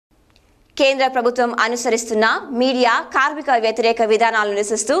కేంద్ర ప్రభుత్వం అనుసరిస్తున్న మీడియా కార్మిక వ్యతిరేక విధానాలను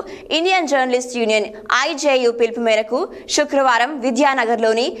నిరసిస్తూ ఇండియన్ జర్నలిస్ట్ యూనియన్ ఐజేయు పిలుపు మేరకు శుక్రవారం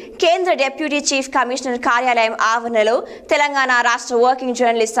విద్యానగర్లోని కేంద్ర డిప్యూటీ చీఫ్ కమిషనర్ కార్యాలయం ఆవరణలో తెలంగాణ రాష్ట్ర వర్కింగ్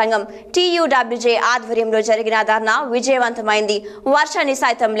జర్నలిస్ట్ సంఘం TUWJ ఆధ్వర్యంలో జరిగిన ధర్నా విజయవంతమైంది. వర్షాన్ని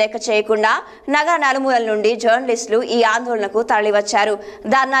సైతం లెక్క చేయకుండా నగర నలుమూలల నుండి జర్నలిస్టులు ఈ ఆందోళనకు తరలివచ్చారు.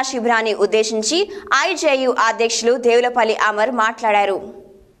 ధర్నా శిబిరాన్ని ఉద్దేశించి ఐజేయు అధ్యక్షులు దేవులపల్లి అమర్ మాట్లాడారు.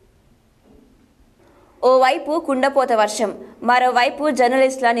 ఓవైపు కుండపోత వర్షం, మరోవైపు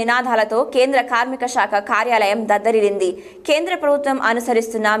జర్నలిస్టుల నినాదాలతో కేంద్ర కార్మిక శాఖ కార్యాలయం దద్దరిల్లింది. కేంద్ర ప్రభుత్వం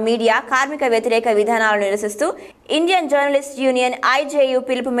అనుసరిస్తున్న మీడియా కార్మిక వ్యతిరేక విధానాలను నిరసిస్తూ ఇండియన్ జర్నలిస్ట్ యూనియన్ ఐజేయు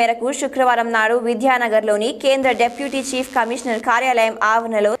పిలుపు మేరకు శుక్రవారం నాడు విద్యానగర్లోని కేంద్ర డిప్యూటీ చీఫ్ కమిషనర్ కార్యాలయం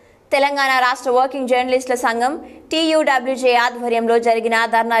ఆవరణలో తెలంగాణ రాష్ట్ర వర్కింగ్ జర్నలిస్టుల సంఘం TUWJ ఆధ్వర్యంలో జరిగిన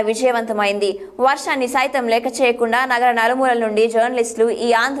ధర్నా విజయవంతమైంది. వర్షాన్ని సైతం లెక్క చేయకుండా నగర నలుమూలల నుండి జర్నలిస్టులు ఈ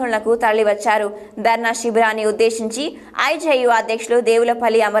ఆందోళనకు తరలివచ్చారు. ధర్నా శిబిరాన్ని ఉద్దేశించి ఐజేయు అధ్యక్షులు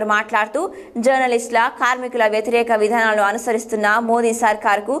దేవులపల్లి అమర్ మాట్లాడుతూ జర్నలిస్టుల కార్మికుల వ్యతిరేక విధానాలను అనుసరిస్తున్న మోదీ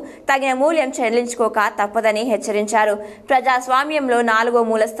సర్కార్కు తగిన మూల్యం చెల్లించుకోక తప్పదని హెచ్చరించారు. ప్రజాస్వామ్యంలో 4వ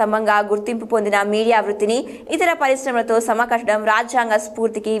మూల స్తంభంగా గుర్తింపు పొందిన మీడియా వృత్తిని ఇతర పరిశ్రమలతో సమకట్టడం రాజ్యాంగ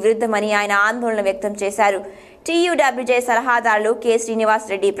స్ఫూర్తికి విరుద్ధమని ఆయన ఆందోళన వ్యక్తం చేశారు. TUWJ సలహాదారులు K. శ్రీనివాస్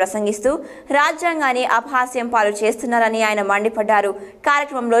రెడ్డి ప్రసంగిస్తూ రాజ్యాంగాన్ని అపహాస్యం పాలు చేస్తున్నారని ఆయన మండిపడ్డారు.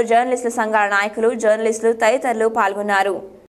 కార్యక్రమంలో జర్నలిస్టుల సంఘాల నాయకులు, జర్నలిస్టులు తదితరులు పాల్గొన్నారు.